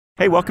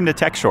Hey, welcome to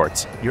Tech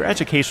Shorts, your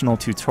educational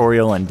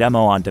tutorial and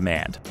demo on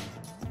demand.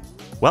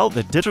 Well,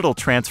 the digital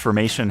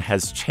transformation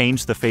has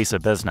changed the face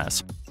of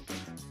business.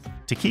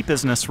 To keep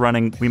business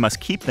running, we must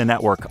keep the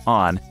network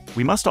on.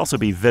 We must also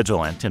be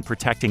vigilant in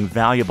protecting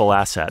valuable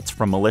assets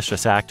from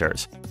malicious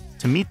actors.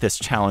 To meet this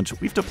challenge,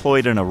 we've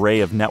deployed an array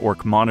of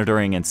network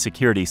monitoring and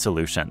security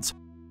solutions.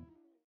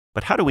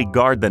 But how do we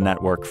guard the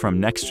network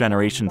from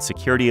next-generation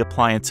security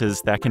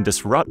appliances that can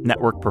disrupt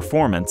network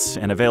performance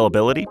and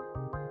availability?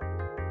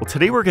 Well,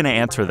 today we're going to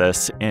answer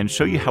this and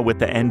show you how with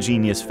the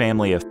nGenius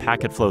family of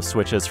packet flow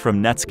switches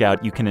from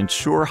NETSCOUT you can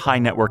ensure high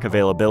network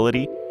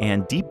availability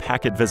and deep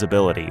packet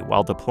visibility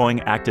while deploying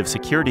active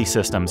security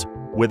systems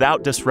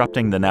without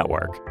disrupting the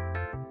network.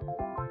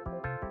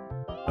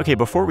 Okay,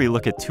 before we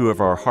look at two of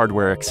our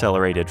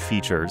hardware-accelerated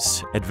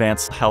features,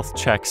 advanced health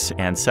checks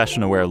and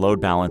session-aware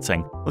load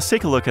balancing, let's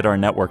take a look at our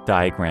network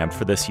diagram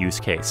for this use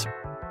case.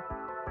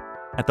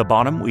 At the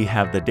bottom, we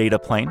have the data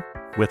plane,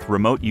 with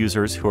remote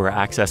users who are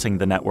accessing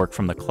the network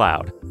from the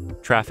cloud.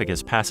 Traffic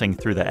is passing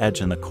through the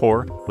edge in the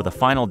core, with a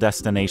final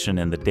destination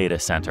in the data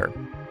center.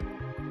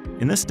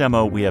 In this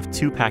demo, we have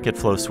two packet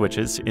flow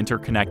switches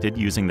interconnected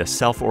using the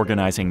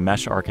self-organizing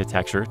mesh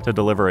architecture to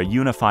deliver a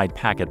unified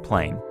packet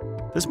plane.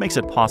 This makes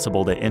it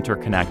possible to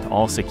interconnect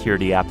all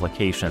security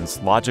applications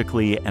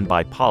logically and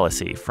by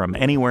policy from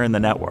anywhere in the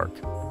network.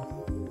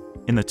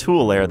 In the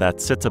tool layer that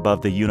sits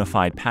above the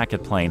unified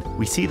packet plane,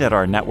 we see that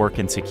our network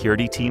and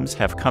security teams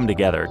have come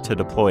together to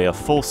deploy a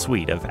full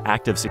suite of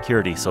active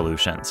security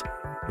solutions.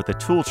 With the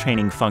tool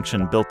chaining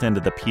function built into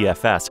the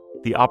PFS,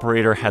 the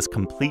operator has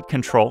complete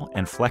control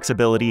and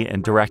flexibility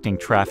in directing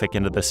traffic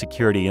into the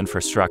security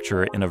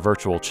infrastructure in a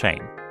virtual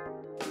chain.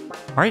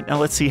 All right, now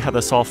let's see how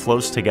this all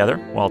flows together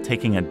while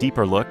taking a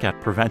deeper look at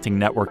preventing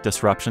network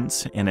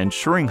disruptions and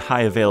ensuring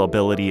high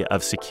availability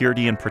of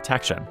security and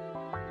protection.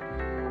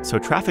 So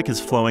traffic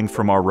is flowing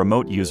from our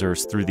remote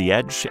users through the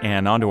edge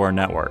and onto our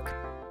network.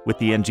 With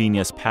the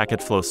nGenius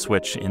packet flow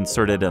switch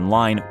inserted in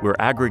line, we're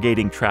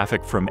aggregating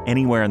traffic from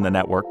anywhere in the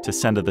network to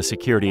send to the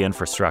security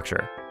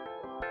infrastructure.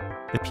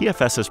 The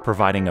PFS is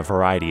providing a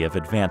variety of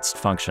advanced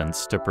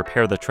functions to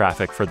prepare the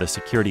traffic for the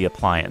security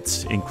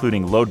appliance,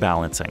 including load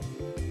balancing,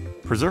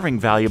 preserving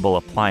valuable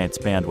appliance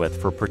bandwidth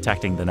for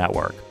protecting the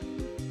network.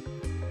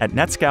 At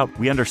NETSCOUT,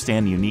 we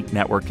understand unique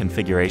network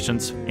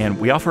configurations, and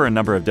we offer a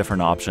number of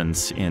different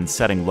options in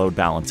setting load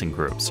balancing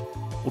groups.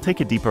 We'll take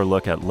a deeper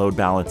look at load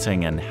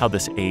balancing and how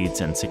this aids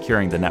in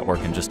securing the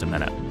network in just a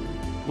minute.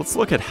 Let's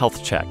look at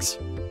health checks,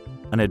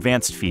 an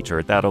advanced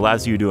feature that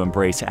allows you to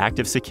embrace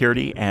active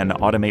security and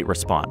automate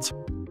response.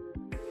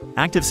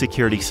 Active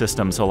security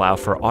systems allow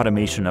for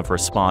automation of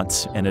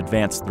response and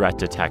advanced threat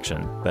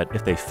detection, but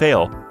if they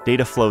fail,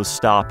 data flows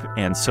stop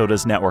and so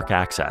does network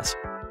access.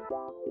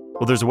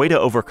 Well, there's a way to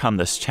overcome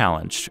this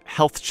challenge.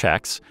 Health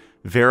checks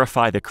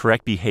verify the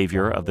correct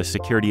behavior of the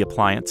security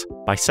appliance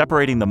by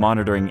separating the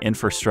monitoring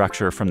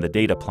infrastructure from the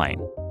data plane.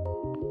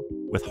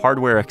 With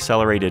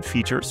hardware-accelerated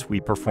features, we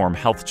perform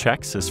health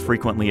checks as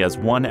frequently as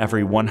 1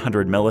 every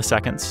 100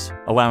 milliseconds,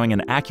 allowing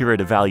an accurate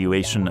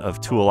evaluation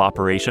of tool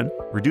operation,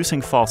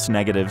 reducing false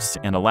negatives,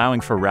 and allowing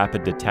for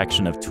rapid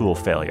detection of tool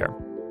failure.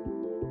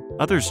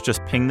 Others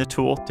just ping the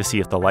tool to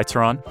see if the lights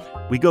are on.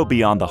 We go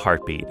beyond the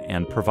heartbeat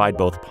and provide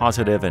both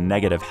positive and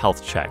negative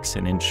health checks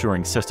in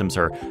ensuring systems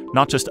are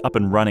not just up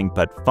and running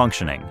but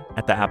functioning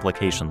at the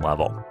application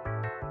level.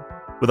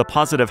 With a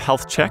positive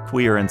health check,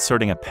 we are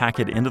inserting a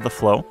packet into the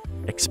flow,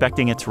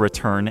 expecting it to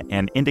return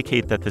and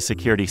indicate that the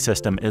security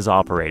system is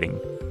operating.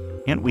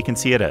 And we can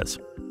see it is.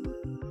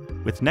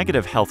 With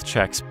negative health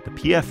checks, the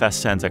PFS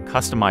sends a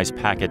customized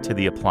packet to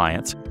the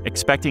appliance,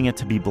 expecting it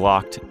to be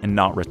blocked and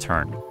not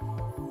returned.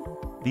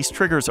 These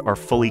triggers are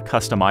fully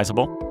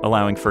customizable,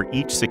 allowing for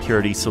each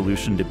security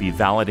solution to be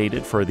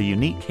validated for the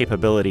unique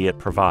capability it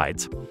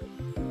provides.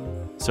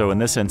 So in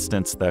this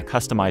instance, the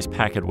customized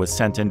packet was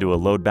sent into a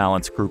load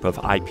balance group of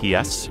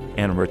IPS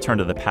and returned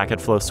to the packet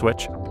flow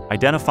switch,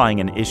 identifying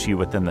an issue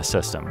within the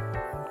system.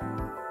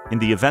 In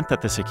the event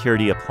that the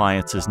security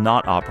appliance is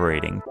not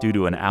operating due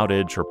to an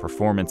outage or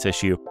performance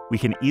issue, we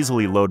can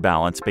easily load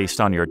balance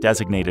based on your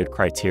designated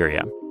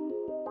criteria.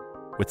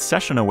 With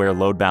session-aware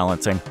load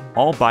balancing,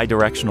 all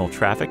bidirectional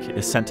traffic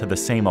is sent to the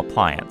same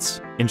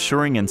appliance,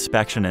 ensuring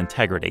inspection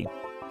integrity.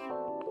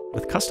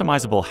 With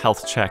customizable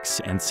health checks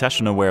and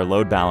session-aware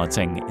load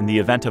balancing, in the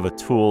event of a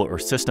tool or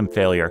system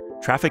failure,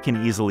 traffic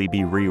can easily be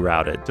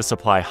rerouted to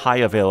supply high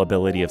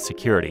availability of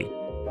security,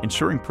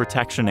 ensuring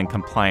protection and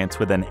compliance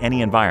within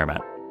any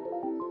environment.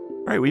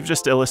 All right, we've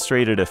just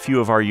illustrated a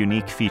few of our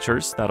unique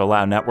features that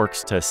allow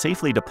networks to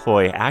safely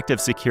deploy active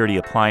security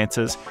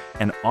appliances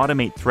and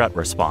automate threat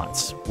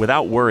response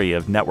without worry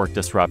of network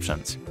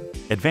disruptions.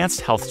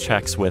 Advanced health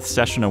checks with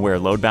session-aware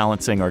load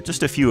balancing are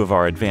just a few of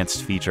our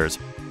advanced features.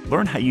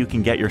 Learn how you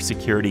can get your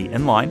security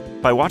in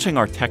line by watching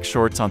our tech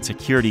shorts on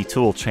security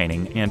tool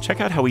chaining and check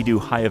out how we do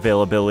high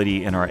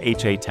availability in our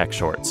HA tech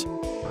shorts.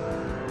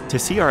 To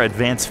see our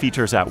advanced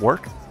features at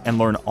work and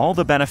learn all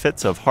the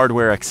benefits of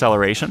hardware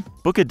acceleration,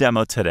 book a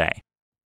demo today.